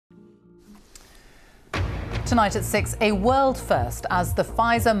Tonight at 6, a world first as the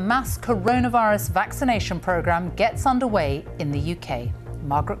Pfizer mass coronavirus vaccination programme gets underway in the UK.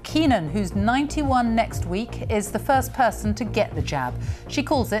 Margaret Keenan, who's 91 next week, is the first person to get the jab. She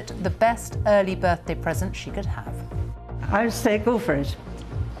calls it the best early birthday present she could have. I would say go for it.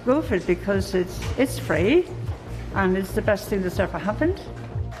 Go for it because it's free and it's the best thing that's ever happened.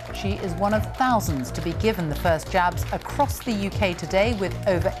 She is one of thousands to be given the first jabs across the UK today, with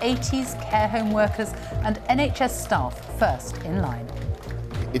over 80s, care home workers and NHS staff first in line.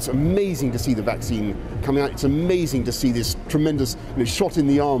 It's amazing to see the vaccine coming out. It's amazing to see this tremendous shot in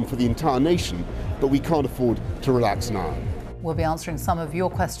the arm for the entire nation, but we can't afford to relax now. We'll be answering some of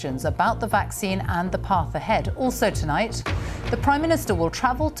your questions about the vaccine and the path ahead. Also tonight, the Prime Minister will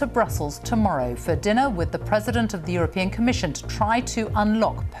travel to Brussels tomorrow for dinner with the President of the European Commission to try to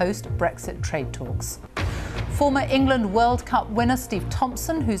unlock post-Brexit trade talks. Former England World Cup winner Steve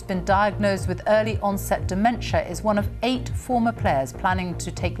Thompson, who's been diagnosed with early onset dementia, is one of 8 former players planning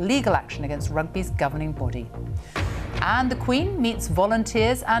to take legal action against rugby's governing body. And the Queen meets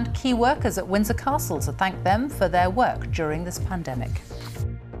volunteers and key workers at Windsor Castle to thank them for their work during this pandemic.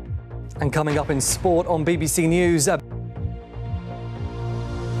 And coming up in sport on BBC News.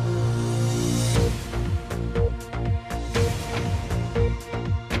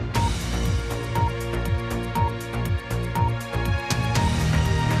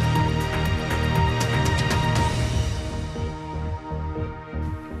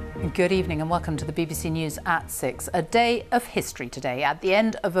 Good evening and welcome to the BBC News at 6. A day of history today at the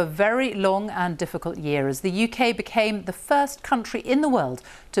end of a very long and difficult year, as the UK became the first country in the world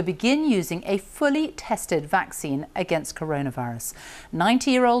to begin using a fully tested vaccine against coronavirus.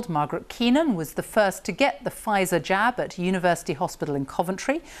 90-year-old Margaret Keenan was the first to get the Pfizer jab at University Hospital in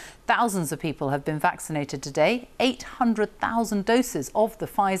Coventry. Thousands of people have been vaccinated today. 800,000 doses of the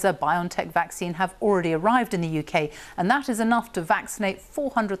Pfizer-BioNTech vaccine have already arrived in the UK, and that is enough to vaccinate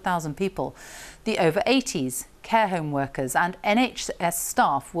 400,000 people. The over 80s, care home workers and NHS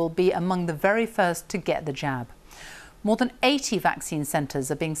staff will be among the very first to get the jab. More than 80 vaccine centres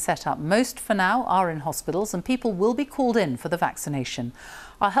are being set up. Most for now are in hospitals, and people will be called in for the vaccination.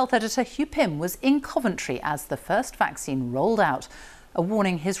 Our health editor Hugh Pym was in Coventry as the first vaccine rolled out. A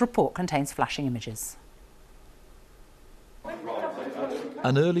warning, his report contains flashing images.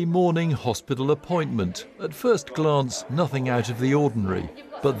 An early morning hospital appointment. At first glance, nothing out of the ordinary.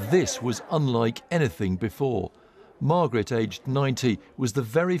 But this was unlike anything before. Margaret, aged 90, was the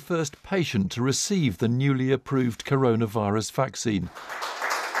very first patient to receive the newly approved coronavirus vaccine.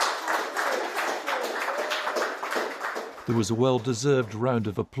 There was a well-deserved round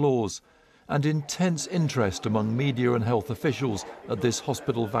of applause and intense interest among media and health officials at this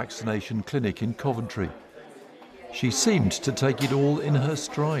hospital vaccination clinic in Coventry. She seemed to take it all in her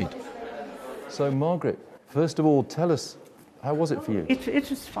stride. So, Margaret, first of all, tell us, how was it for you? It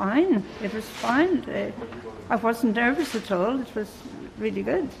was fine. It was fine. I wasn't nervous at all. It was really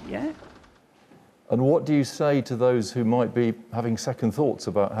good, yeah. And what do you say to those who might be having second thoughts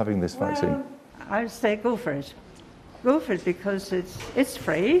about having this vaccine? I would say go for it. Go for it because it's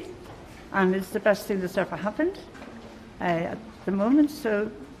free and it's the best thing that's ever happened at the moment.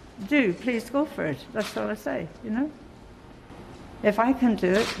 So please go for it. That's all I say, you know. If I can do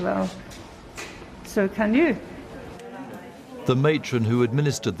it, well, so can you. The matron who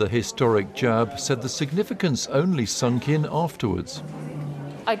administered the historic jab said the significance only sunk in afterwards.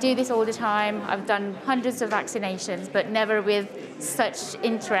 I do this all the time. I've done hundreds of vaccinations, but never with such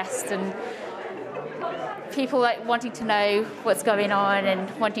interest and people wanting to know what's going on and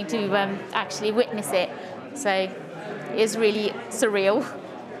wanting to actually witness it. So it's really surreal.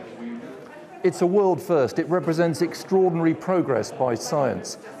 It's a world first. It represents extraordinary progress by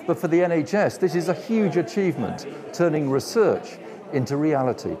science. But for the NHS, this is a huge achievement, turning research into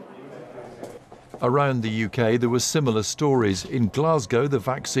reality. Around the UK, there were similar stories. In Glasgow, the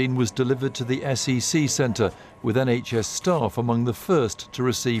vaccine was delivered to the SEC Centre, with NHS staff among the first to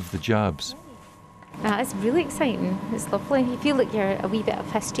receive the jabs. It's really exciting. It's lovely. You feel like you're a wee bit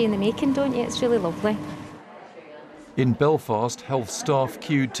of history in the making, don't you? It's really lovely. In Belfast, health staff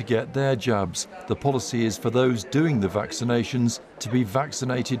queued to get their jabs. The policy is for those doing the vaccinations to be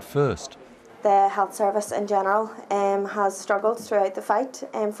vaccinated first. The health service in general has struggled throughout the fight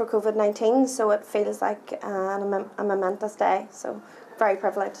for COVID-19, so it feels like a momentous day, so very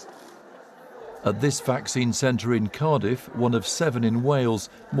privileged. At this vaccine centre in Cardiff, one of 7 in Wales,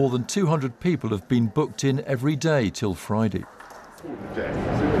 more than 200 people have been booked in every day till Friday. It's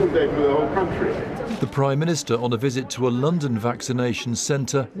a good day for the whole country. The Prime Minister, on a visit to a London vaccination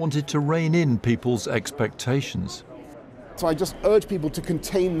centre, wanted to rein in people's expectations. So I just urge people to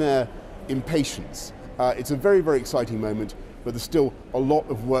contain their impatience. It's a very, very exciting moment, but there's still a lot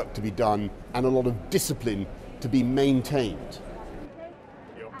of work to be done and a lot of discipline to be maintained.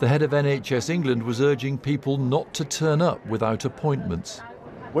 The head of NHS England was urging people not to turn up without appointments.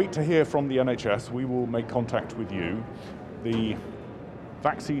 Wait to hear from the NHS. We will make contact with you. The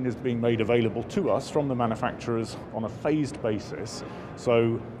vaccine is being made available to us from the manufacturers on a phased basis.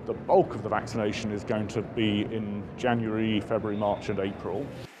 So the bulk of the vaccination is going to be in January, February, March and April.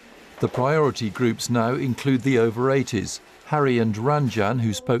 The priority groups now include the over 80s. Harry and Ranjan,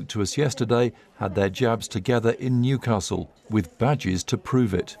 who spoke to us yesterday, had their jabs together in Newcastle, with badges to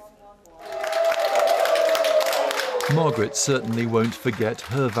prove it. Margaret certainly won't forget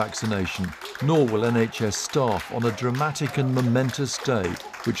her vaccination, nor will NHS staff on a dramatic and momentous day,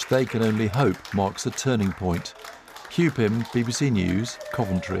 which they can only hope marks a turning point. Hugh Pym, BBC News,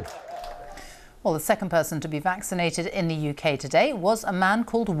 Coventry. Well, the second person to be vaccinated in the UK today was a man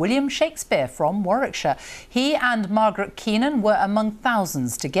called William Shakespeare from Warwickshire. He and Margaret Keenan were among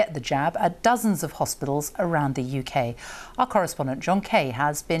thousands to get the jab at dozens of hospitals around the UK. Our correspondent John Kay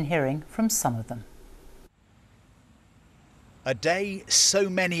has been hearing from some of them. A day so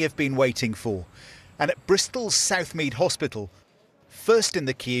many have been waiting for. And at Bristol's Southmead Hospital, first in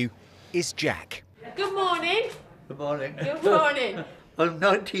the queue is Jack. Good morning. Good morning. Good morning. I'm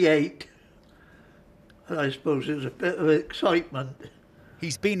 98. And I suppose there's a bit of excitement.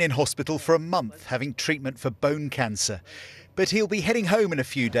 He's been in hospital for a month having treatment for bone cancer, but he'll be heading home in a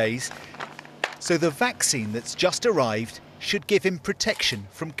few days. So the vaccine that's just arrived should give him protection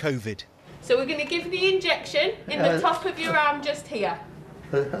from COVID. So we're going to give the injection in the top of your arm just here.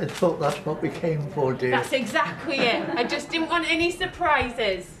 I thought that's what we came for, dear. That's exactly it. I just didn't want any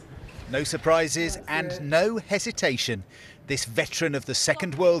surprises. No surprises and no hesitation. This veteran of the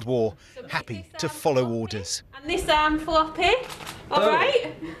Second World War, happy to follow orders. And this arm floppy, all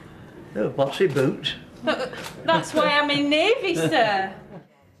right? No, bossy boots. That's why I'm in Navy, sir.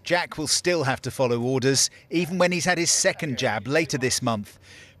 Jack will still have to follow orders, even when he's had his second jab later this month.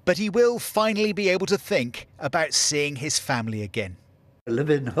 But he will finally be able to think about seeing his family again. I live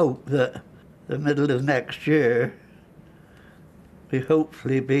in hope that the middle of next year we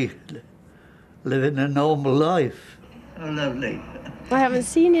hopefully be living a normal life. Oh, lovely. I haven't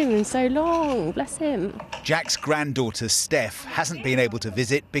seen him in so long, bless him. Jack's granddaughter, Steph, hasn't been able to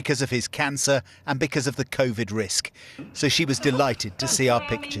visit because of his cancer and because of the COVID risk. So she was delighted to see our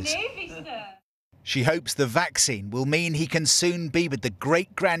pictures. She hopes the vaccine will mean he can soon be with the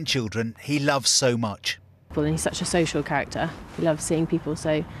great-grandchildren he loves so much. Well, he's such a social character. He loves seeing people,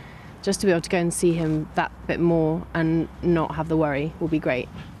 so just to be able to go and see him that bit more and not have the worry will be great.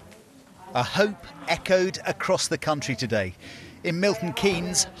 A hope echoed across the country today. In Milton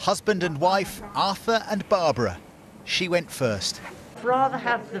Keynes, husband and wife, Arthur and Barbara. She went first. I'd rather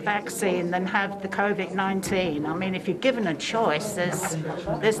have the vaccine than have the COVID-19. I mean, if you're given a choice,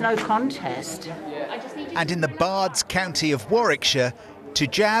 there's no contest. And in the Bards County of Warwickshire, to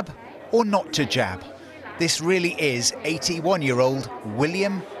jab or not to jab? This really is 81-year-old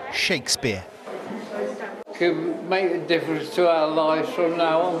William Shakespeare. Could make a difference to our lives from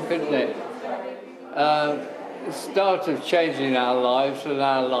now on, couldn't it? The start of changing our lives and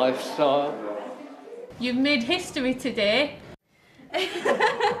our lifestyle. You've made history today.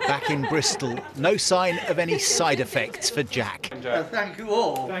 Back in Bristol, no sign of any side effects for Jack. Thank you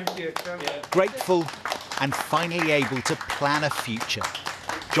all. Thank you. Grateful and finally able to plan a future.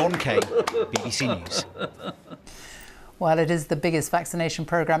 John Kay, BBC News. Well, it is the biggest vaccination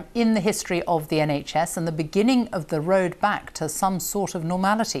programme in the history of the NHS and the beginning of the road back to some sort of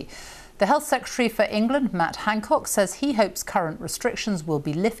normality. The Health Secretary for England, Matt Hancock, says he hopes current restrictions will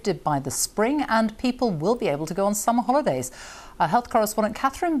be lifted by the spring and people will be able to go on summer holidays. Our health correspondent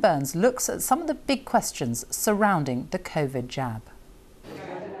Catherine Burns looks at some of the big questions surrounding the COVID jab.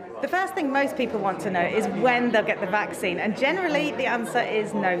 The first thing most people want to know is when they'll get the vaccine, and generally the answer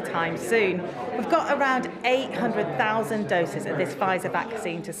is no time soon. We've got around 800,000 doses of this Pfizer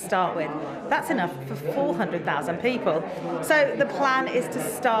vaccine to start with. That's enough for 400,000 people. So the plan is to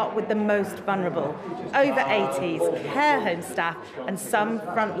start with the most vulnerable, over 80s, care home staff and some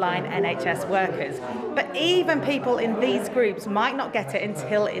frontline NHS workers. But even people in these groups might not get it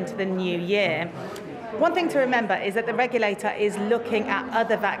until into the new year. One thing to remember is that the regulator is looking at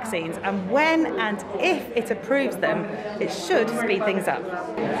other vaccines, and when and if it approves them, it should speed things up.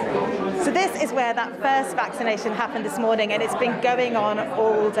 So this is where that first vaccination happened this morning, and it's been going on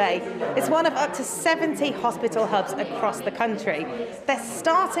all day. It's one of up to 70 hospital hubs across the country. They're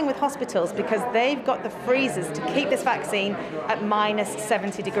starting with hospitals because they've got the freezers to keep this vaccine at minus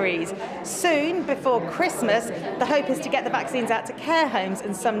 70 degrees. Soon, before Christmas, the hope is to get the vaccines out to care homes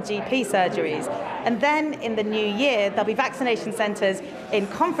and some GP surgeries. And And then in the new year, there'll be vaccination centres in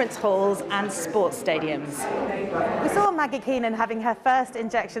conference halls and sports stadiums. We saw Maggie Keenan having her first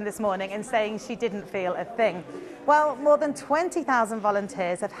injection this morning and saying she didn't feel a thing. Well, more than 20,000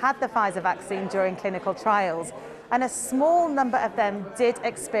 volunteers have had the Pfizer vaccine during clinical trials, and a small number of them did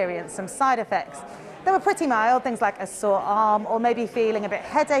experience some side effects. They were pretty mild, things like a sore arm or maybe feeling a bit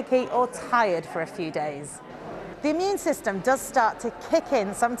headachy or tired for a few days. The immune system does start to kick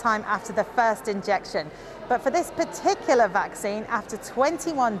in sometime after the first injection, but for this particular vaccine, after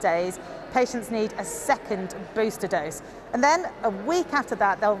 21 days, patients need a second booster dose. And then a week after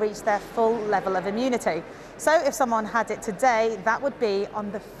that, they'll reach their full level of immunity. So if someone had it today, that would be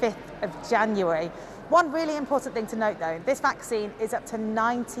on the 5th of January. One really important thing to note though, this vaccine is up to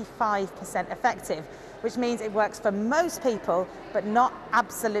 95% effective, which means it works for most people, but not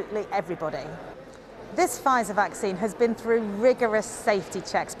absolutely everybody. This Pfizer vaccine has been through rigorous safety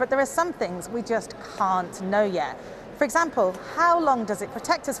checks, but there are some things we just can't know yet. For example, how long does it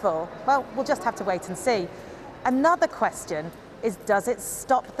protect us for? Well, we'll just have to wait and see. Another question is, does it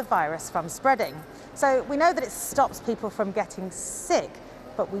stop the virus from spreading? So we know that it stops people from getting sick,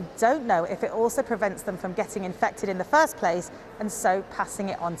 but we don't know if it also prevents them from getting infected in the first place and so passing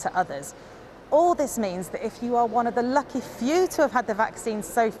it on to others. All this means that if you are one of the lucky few to have had the vaccine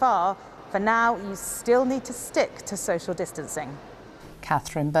so far, for now, you still need to stick to social distancing.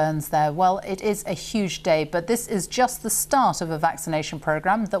 Catherine Burns there. Well, it is a huge day, but this is just the start of a vaccination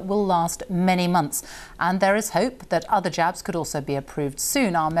programme that will last many months. And there is hope that other jabs could also be approved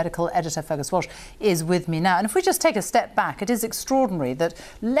soon. Our medical editor, Fergus Walsh, is with me now. And if we just take a step back, it is extraordinary that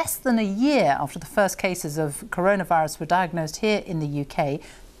less than a year after the first cases of coronavirus were diagnosed here in the UK,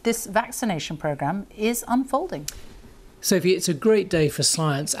 this vaccination programme is unfolding. Sophie, it's a great day for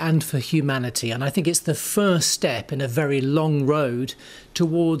science and for humanity, and I think it's the first step in a very long road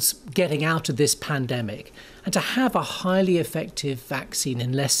towards getting out of this pandemic. And to have a highly effective vaccine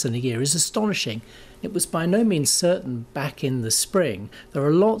in less than a year is astonishing. It was by no means certain back in the spring. There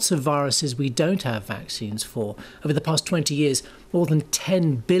are lots of viruses we don't have vaccines for. Over the past 20 years, more than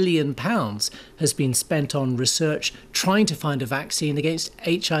 £10 billion has been spent on research trying to find a vaccine against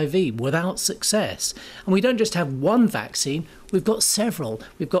HIV without success. And we don't just have one vaccine, we've got several.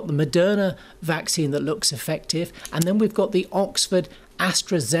 We've got the Moderna vaccine that looks effective, and then we've got the Oxford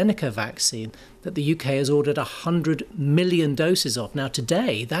AstraZeneca vaccine that the UK has ordered 100 million doses of. Now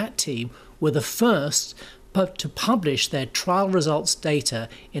today, that team were the first to publish their trial results data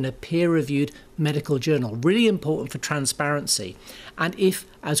in a peer-reviewed medical journal. Really important for transparency. And if,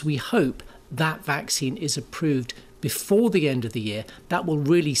 as we hope, that vaccine is approved before the end of the year, that will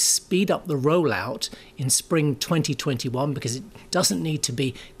really speed up the rollout in spring 2021, because it doesn't need to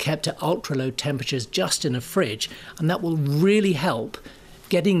be kept at ultra-low temperatures just in a fridge, and that will really help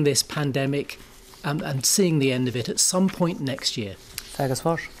getting this pandemic and seeing the end of it at some point next year. Fergus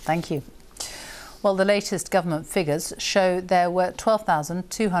Walsh, thank you. Well, the latest government figures show there were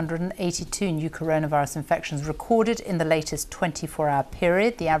 12,282 new coronavirus infections recorded in the latest 24-hour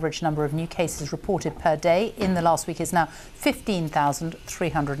period. The average number of new cases reported per day in the last week is now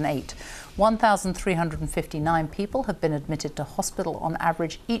 15,308. 1,359 people have been admitted to hospital on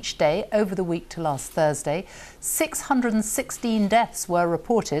average each day over the week to last Thursday. 616 deaths were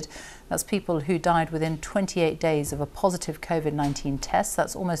reported. That's people who died within 28 days of a positive COVID-19 test.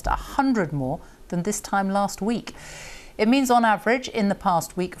 That's almost 100 more than this time last week. It means on average in the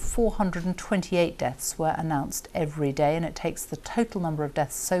past week 428 deaths were announced every day, and it takes the total number of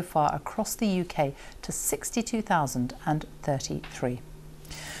deaths so far across the UK to 62,033.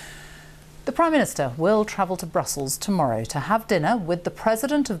 The Prime Minister will travel to Brussels tomorrow to have dinner with the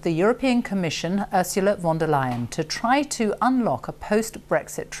President of the European Commission, Ursula von der Leyen, to try to unlock a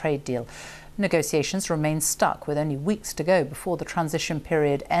post-Brexit trade deal. Negotiations remain stuck with only weeks to go before the transition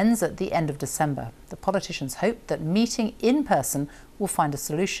period ends at the end of December. The politicians hope that meeting in person will find a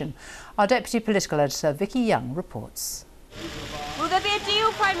solution. Our Deputy Political Editor Vicky Young reports. Will there be a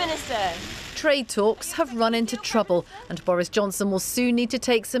deal, Prime Minister? Trade talks have run into trouble, and Boris Johnson will soon need to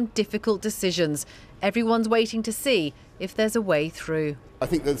take some difficult decisions. Everyone's waiting to see if there's a way through. I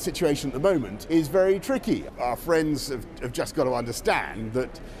think the situation at the moment is very tricky. Our friends have just got to understand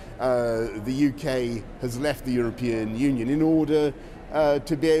that the UK has left the European Union in order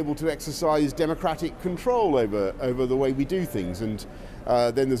to be able to exercise democratic control over the way we do things. And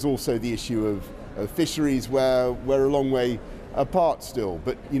then there's also the issue of fisheries, where we're a long way apart still.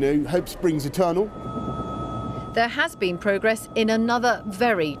 But, you know, hope springs eternal. There has been progress in another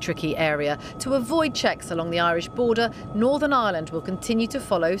very tricky area. To avoid checks along the Irish border, Northern Ireland will continue to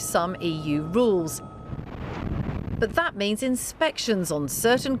follow some EU rules. But that means inspections on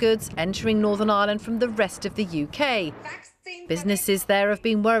certain goods entering Northern Ireland from the rest of the UK. Businesses there have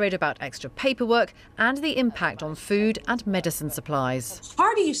been worried about extra paperwork and the impact on food and medicine supplies.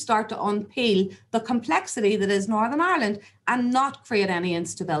 How do you start to unpeel the complexity that is Northern Ireland and not create any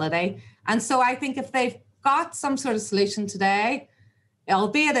instability? And so I think if they've got some sort of solution today,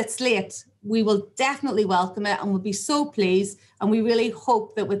 albeit it's late, we will definitely welcome it and we'll be so pleased. And we really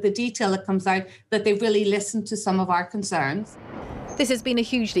hope that with the detail that comes out, that they've really listened to some of our concerns. This has been a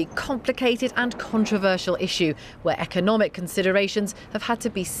hugely complicated and controversial issue where economic considerations have had to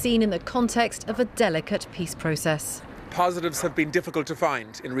be seen in the context of a delicate peace process. Positives have been difficult to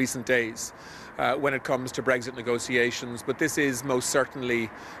find in recent days when it comes to Brexit negotiations, but this is most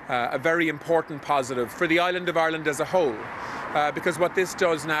certainly a very important positive for the island of Ireland as a whole, because what this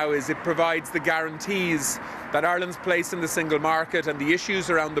does now is it provides the guarantees that Ireland's place in the single market and the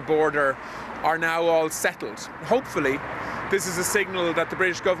issues around the border are now all settled. Hopefully, this is a signal that the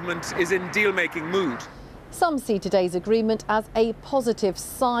British government is in deal-making mood. Some see today's agreement as a positive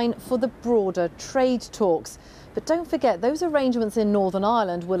sign for the broader trade talks. But don't forget, those arrangements in Northern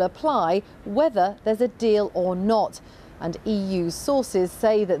Ireland will apply whether there's a deal or not. And EU sources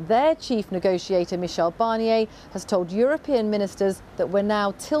say that their chief negotiator, Michel Barnier, has told European ministers that we're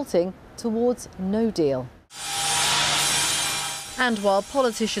now tilting towards no deal. And while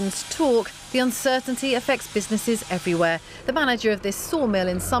politicians talk, the uncertainty affects businesses everywhere. The manager of this sawmill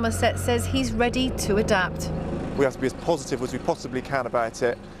in Somerset says he's ready to adapt. We have to be as positive as we possibly can about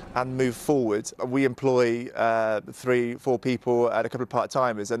it and move forward. We employ 3-4 people and a couple of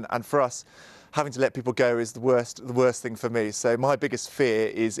part-timers, and for us, having to let people go is the worst thing for me. So my biggest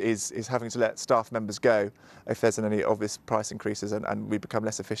fear is having to let staff members go if there's any obvious price increases and we become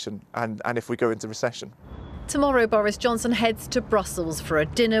less efficient and if we go into recession. Tomorrow, Boris Johnson heads to Brussels for a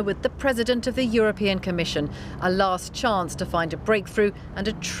dinner with the President of the European Commission, a last chance to find a breakthrough and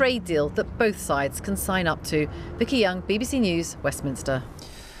a trade deal that both sides can sign up to. Vicky Young, BBC News, Westminster.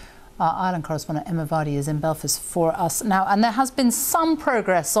 Our Ireland correspondent Emma Vardy is in Belfast for us now, and there has been some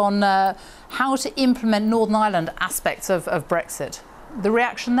progress on how to implement Northern Ireland aspects of Brexit. The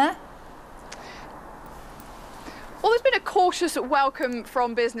reaction there? Well, there's been a cautious welcome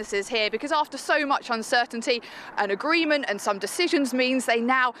from businesses here because after so much uncertainty, an agreement and some decisions means they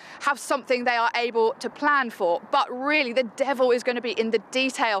now have something they are able to plan for. But really, the devil is going to be in the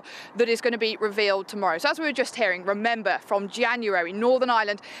detail that is going to be revealed tomorrow. So as we were just hearing, remember, from January, Northern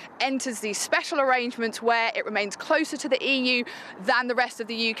Ireland enters these special arrangements where it remains closer to the EU than the rest of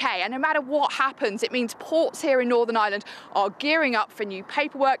the UK. And no matter what happens, it means ports here in Northern Ireland are gearing up for new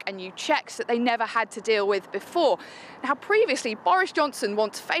paperwork and new checks that they never had to deal with before. Now, previously, Boris Johnson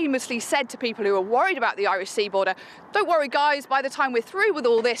once famously said to people who were worried about the Irish sea border, don't worry, guys, by the time we're through with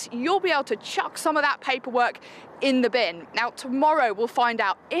all this, you'll be able to chuck some of that paperwork in the bin. Now, tomorrow we'll find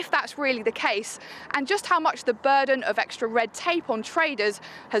out if that's really the case and just how much the burden of extra red tape on traders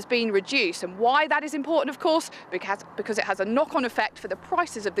has been reduced and why that is important, of course, because it has a knock-on effect for the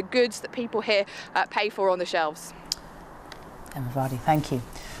prices of the goods that people here pay for on the shelves. Emma Vardy, thank you.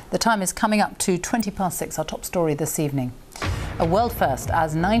 The time is coming up to 6:20, our top story this evening. A world first,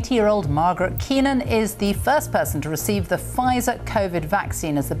 as 90-year-old Margaret Keenan is the first person to receive the Pfizer COVID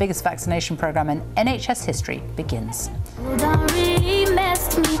vaccine as the biggest vaccination programme in NHS history begins. Don't really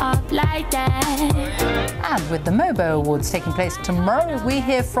mess me up like that. And with the Mobo Awards taking place tomorrow, we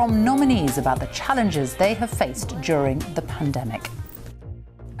hear from nominees about the challenges they have faced during the pandemic.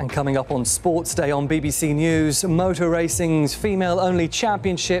 And coming up on Sports Day on BBC News, motor racing's female-only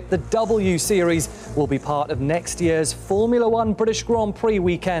championship, the W Series, will be part of next year's Formula One British Grand Prix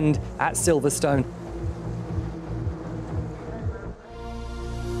weekend at Silverstone.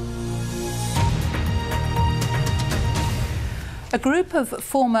 A group of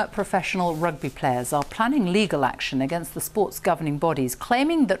former professional rugby players are planning legal action against the sport's governing bodies,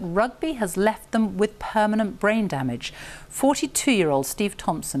 claiming that rugby has left them with permanent brain damage. 42-year-old Steve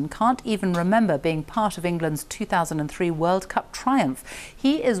Thompson can't even remember being part of England's 2003 World Cup triumph.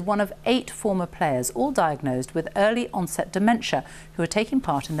 He is one of 8 former players, all diagnosed with early onset dementia, who are taking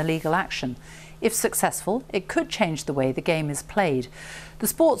part in the legal action. If successful, it could change the way the game is played. The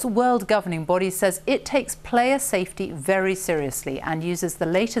sport's world governing body says it takes player safety very seriously and uses the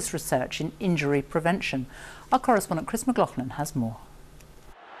latest research in injury prevention. Our correspondent Chris McLaughlin has more.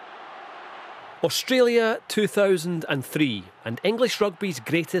 Australia 2003 and English rugby's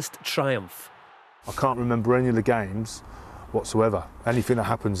greatest triumph. I can't remember any of the games whatsoever, anything that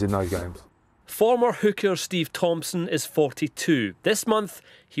happens in those games. Former hooker Steve Thompson is 42. This month,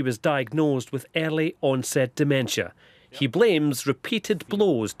 he was diagnosed with early onset dementia. He blames repeated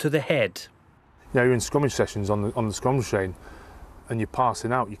blows to the head. You know, you're in scrummage sessions on the scrummage machine, and you're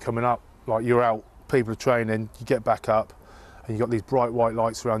passing out. You're coming up like you're out. People are training. You get back up, and you've got these bright white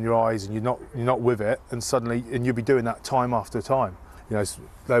lights around your eyes, and you're not with it. And suddenly, and you'll be doing that time after time. You know,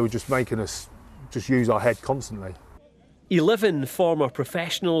 they were just making us just use our head constantly. 11 former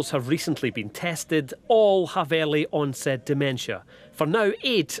professionals have recently been tested. All have early onset dementia. For now,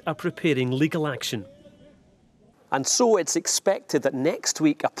 8 are preparing legal action. And so it's expected that next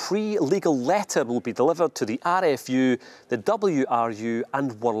week a pre-legal letter will be delivered to the RFU, the WRU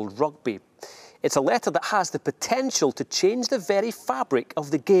and World Rugby. It's a letter that has the potential to change the very fabric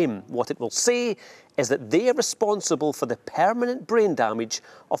of the game. What it will say is that they are responsible for the permanent brain damage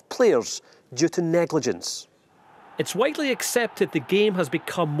of players due to negligence. It's widely accepted the game has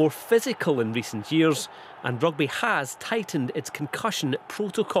become more physical in recent years, and rugby has tightened its concussion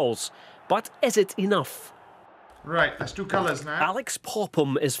protocols. But is it enough? Right, let's do colours now. Alex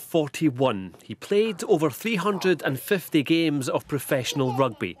Popham is 41. He played over 350 games of professional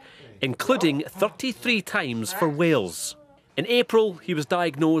rugby, including 33 times for Wales. In April, he was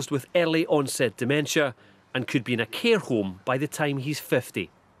diagnosed with early onset dementia and could be in a care home by the time he's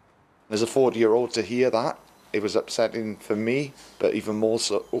 50. As a 40-year-old to hear that, it was upsetting for me, but even more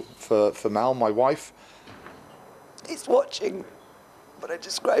so for Mel, my wife. He's watching what I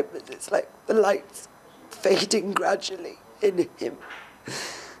describe as it's like the lights fading gradually in him.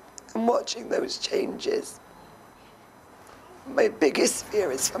 And watching those changes. My biggest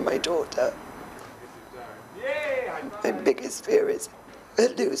fear is for my daughter. My biggest fear is her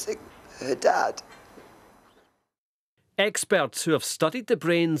losing her dad. Experts who have studied the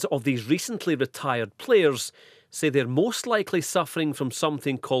brains of these recently retired players say they're most likely suffering from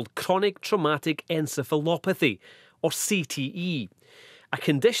something called chronic traumatic encephalopathy, or CTE, a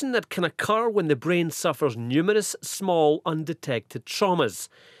condition that can occur when the brain suffers numerous small undetected traumas.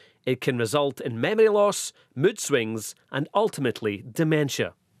 It can result in memory loss, mood swings and ultimately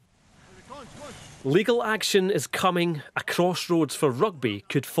dementia. Legal action is coming. A crossroads for rugby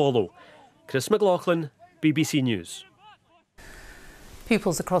could follow. Chris McLaughlin, BBC News.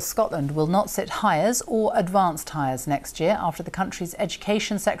 Pupils across Scotland will not sit Highers or Advanced Highers next year after the country's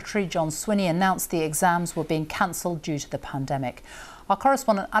Education Secretary John Swinney announced the exams were being cancelled due to the pandemic. Our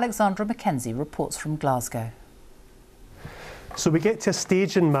correspondent Alexandra Mackenzie reports from Glasgow. So we get to a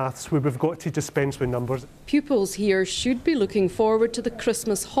stage in maths where we've got to dispense with numbers. Pupils here should be looking forward to the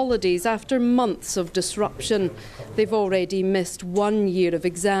Christmas holidays after months of disruption. They've already missed 1 year of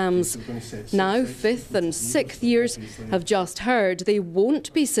exams. Now 5th and 6th years have just heard they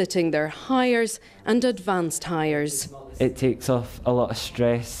won't be sitting their Highers and Advanced Highers. It takes off a lot of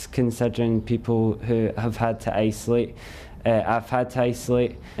stress considering people who have had to isolate. I've had to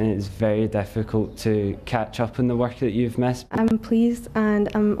isolate and it's very difficult to catch up on the work that you've missed. I'm pleased and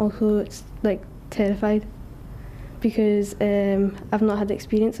I'm also terrified because I've not had the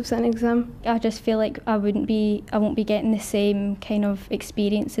experience of sitting an exam. I just feel like I won't be getting the same kind of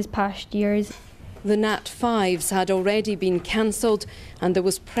experience as past years. The Nat 5s had already been cancelled and there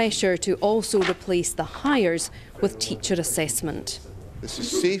was pressure to also replace the Highers with teacher assessment. This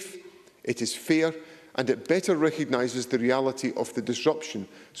is safe, it is fair, and it better recognises the reality of the disruption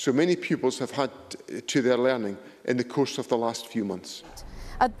so many pupils have had to their learning in the course of the last few months.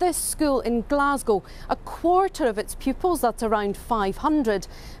 At this school in Glasgow, a quarter of its pupils, that's around 500,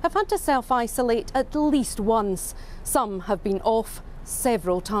 have had to self-isolate at least once. Some have been off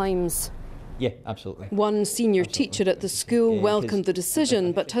several times. Yeah, absolutely. One senior teacher at the school welcomed the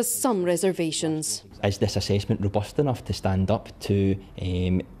decision but has some reservations. Is this assessment robust enough to stand up to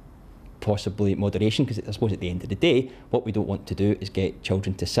possibly moderation? Because I suppose at the end of the day, what we don't want to do is get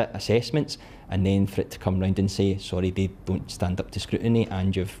children to sit assessments and then for it to come round and say, sorry, they don't stand up to scrutiny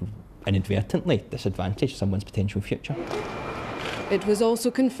and you've inadvertently disadvantaged someone's potential future. It was also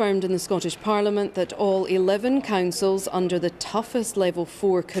confirmed in the Scottish Parliament that all 11 councils under the toughest level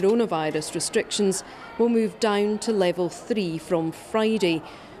 4 coronavirus restrictions will move down to level 3 from Friday,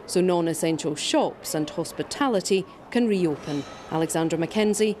 so non-essential shops and hospitality can reopen. Alexandra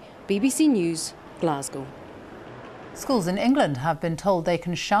Mackenzie, BBC News, Glasgow. Schools in England have been told they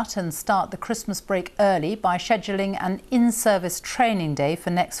can shut and start the Christmas break early by scheduling an in-service training day for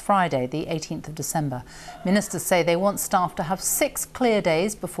next Friday, the 18th of December. Ministers say they want staff to have 6 clear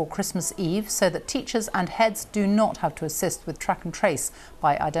days before Christmas Eve so that teachers and heads do not have to assist with track and trace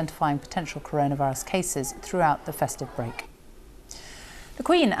by identifying potential coronavirus cases throughout the festive break. The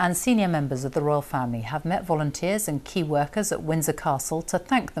Queen and senior members of the royal family have met volunteers and key workers at Windsor Castle to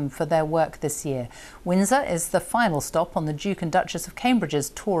thank them for their work this year. Windsor is the final stop on the Duke and Duchess of Cambridge's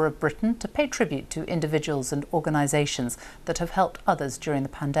tour of Britain to pay tribute to individuals and organisations that have helped others during the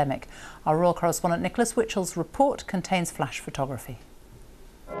pandemic. Our royal correspondent Nicholas Witchell's report contains flash photography.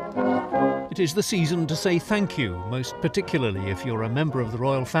 It is the season to say thank you, most particularly if you're a member of the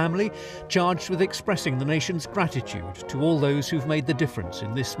royal family, charged with expressing the nation's gratitude to all those who've made the difference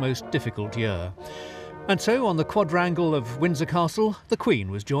in this most difficult year. And so, on the quadrangle of Windsor Castle, the Queen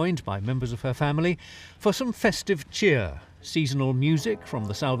was joined by members of her family for some festive cheer, seasonal music from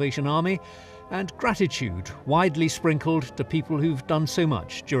the Salvation Army, and gratitude widely sprinkled to people who've done so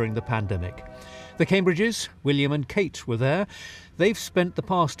much during the pandemic. The Cambridges, William and Kate, were there. They've spent the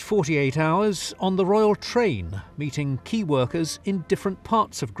past 48 hours on the royal train, meeting key workers in different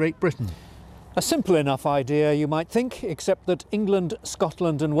parts of Great Britain. A simple enough idea, you might think, except that England,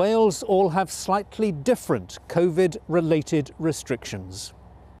 Scotland and Wales all have slightly different COVID-related restrictions.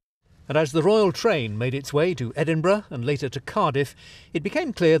 And as the royal train made its way to Edinburgh and later to Cardiff, it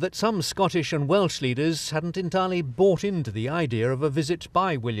became clear that some Scottish and Welsh leaders hadn't entirely bought into the idea of a visit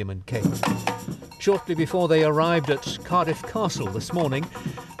by William and Kate. Shortly before they arrived at Cardiff Castle this morning,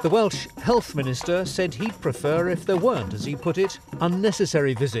 the Welsh Health Minister said he'd prefer if there weren't, as he put it,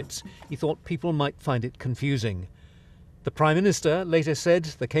 unnecessary visits. He thought people might find it confusing. The Prime Minister later said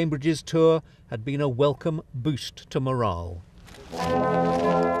the Cambridges tour had been a welcome boost to morale.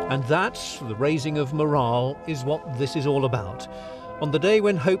 And that, the raising of morale, is what this is all about. On the day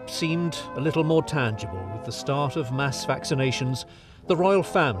when hope seemed a little more tangible with the start of mass vaccinations, the royal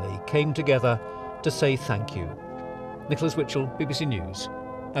family came together to say thank you. Nicholas Witchell, BBC News,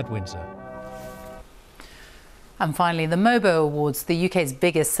 at Windsor. And finally, the MOBO Awards, the UK's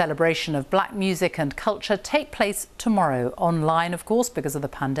biggest celebration of black music and culture, take place tomorrow, online of course because of the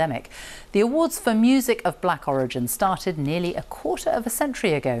pandemic. The awards for music of black origin started nearly a quarter of a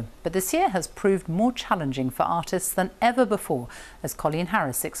century ago, but this year has proved more challenging for artists than ever before, as Colleen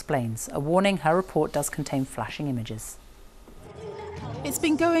Harris explains. A warning, her report does contain flashing images. It's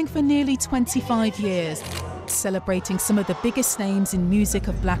been going for nearly 25 years, celebrating some of the biggest names in music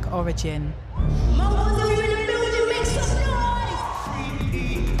of black origin.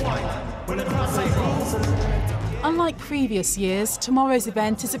 Unlike previous years, tomorrow's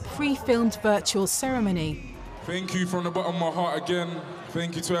event is a pre-filmed virtual ceremony. Thank you from the bottom of my heart again.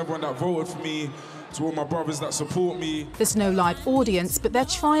 Thank you to everyone that voted for me, to all my brothers that support me. There's no live audience, but they're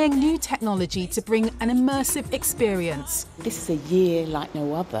trying new technology to bring an immersive experience. This is a year like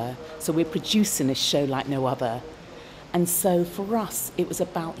no other, so we're producing a show like no other. And so for us, it was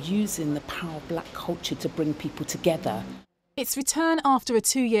about using the power of black culture to bring people together. Its return after a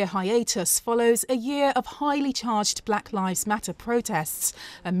 2-year hiatus follows a year of highly charged Black Lives Matter protests,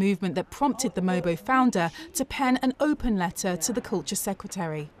 a movement that prompted the MOBO founder to pen an open letter to the Culture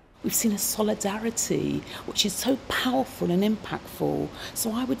Secretary. We've seen a solidarity which is so powerful and impactful.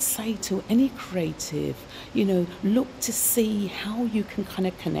 So I would say to any creative, look to see how you can kind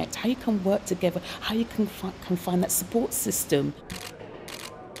of connect, how you can work together, how you can find that support system.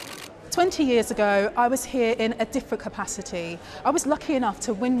 20 years ago, I was here in a different capacity. I was lucky enough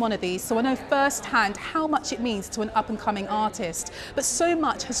to win one of these, so I know firsthand how much it means to an up-and-coming artist. But so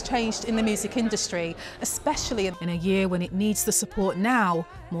much has changed in the music industry, especially in a year when it needs the support now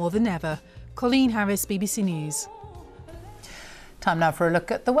more than ever. Colleen Harris, BBC News. Time now for a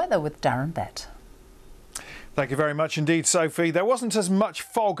look at the weather with Darren Bett. Thank you very much indeed, Sophie. There wasn't as much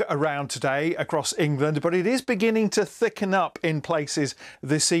fog around today across England, but it is beginning to thicken up in places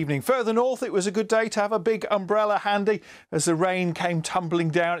this evening. Further north, it was a good day to have a big umbrella handy as the rain came tumbling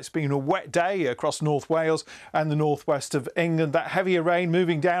down. It's been a wet day across North Wales and the northwest of England. That heavier rain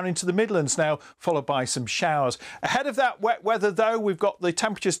moving down into the Midlands now, followed by some showers. Ahead of that wet weather, though, we've got the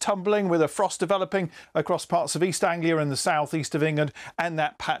temperatures tumbling with a frost developing across parts of East Anglia and the southeast of England, and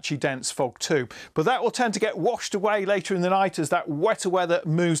that patchy dense fog too. But that will tend to get washed away later in the night as that wetter weather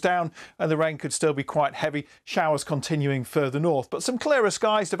moves down, and the rain could still be quite heavy. Showers continuing further north, but some clearer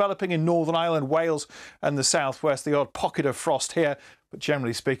skies developing in Northern Ireland, Wales and the southwest. The odd pocket of frost here, but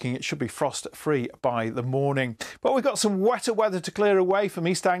generally speaking it should be frost-free by the morning. But we've got some wetter weather to clear away from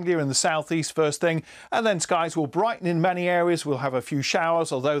East Anglia and the southeast first thing, and then skies will brighten in many areas. We'll have a few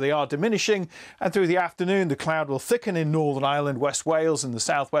showers, although they are diminishing, and through the afternoon the cloud will thicken in Northern Ireland, West Wales and the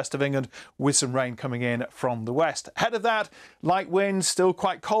southwest of England, with some rain coming in from the west. Ahead of that, light winds, still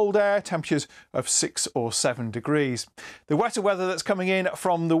quite cold air, temperatures of 6 or 7 degrees. The wetter weather that's coming in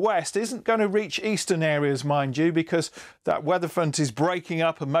from the west isn't going to reach eastern areas, mind you, because that weather front is breaking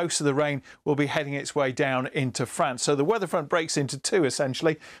up, and most of the rain will be heading its way down into France. So the weather front breaks into two,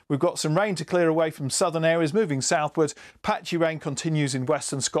 essentially. We've got some rain to clear away from southern areas, moving southwards. Patchy rain continues in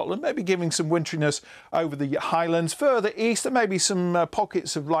western Scotland, maybe giving some winteriness over the Highlands. Further east, there may be some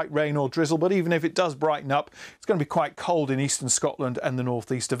pockets of light rain or drizzle, but even if it does brighten up, it's going to be quite cold in eastern Scotland and the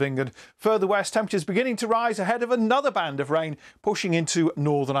northeast of England. Further west, temperatures beginning to rise ahead of another band of rain pushing into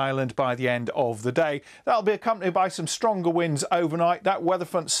Northern Ireland by the end of the day. That'll be accompanied by some stronger winds overnight. That weather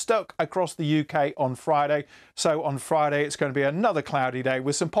front stuck across the UK on Friday. So on Friday, it's going to be another cloudy day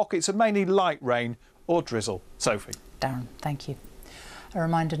with some pockets of mainly light rain or drizzle. Sophie. Darren, thank you. A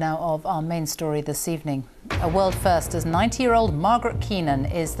reminder now of our main story this evening. A world first, as 90-year-old Margaret Keenan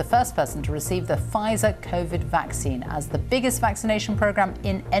is the first person to receive the Pfizer COVID vaccine as the biggest vaccination programme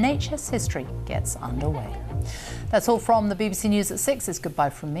in NHS history gets underway. That's all from the BBC News at 6. It's goodbye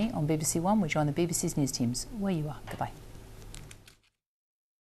from me on BBC One. We join the BBC's news teams where you are. Goodbye.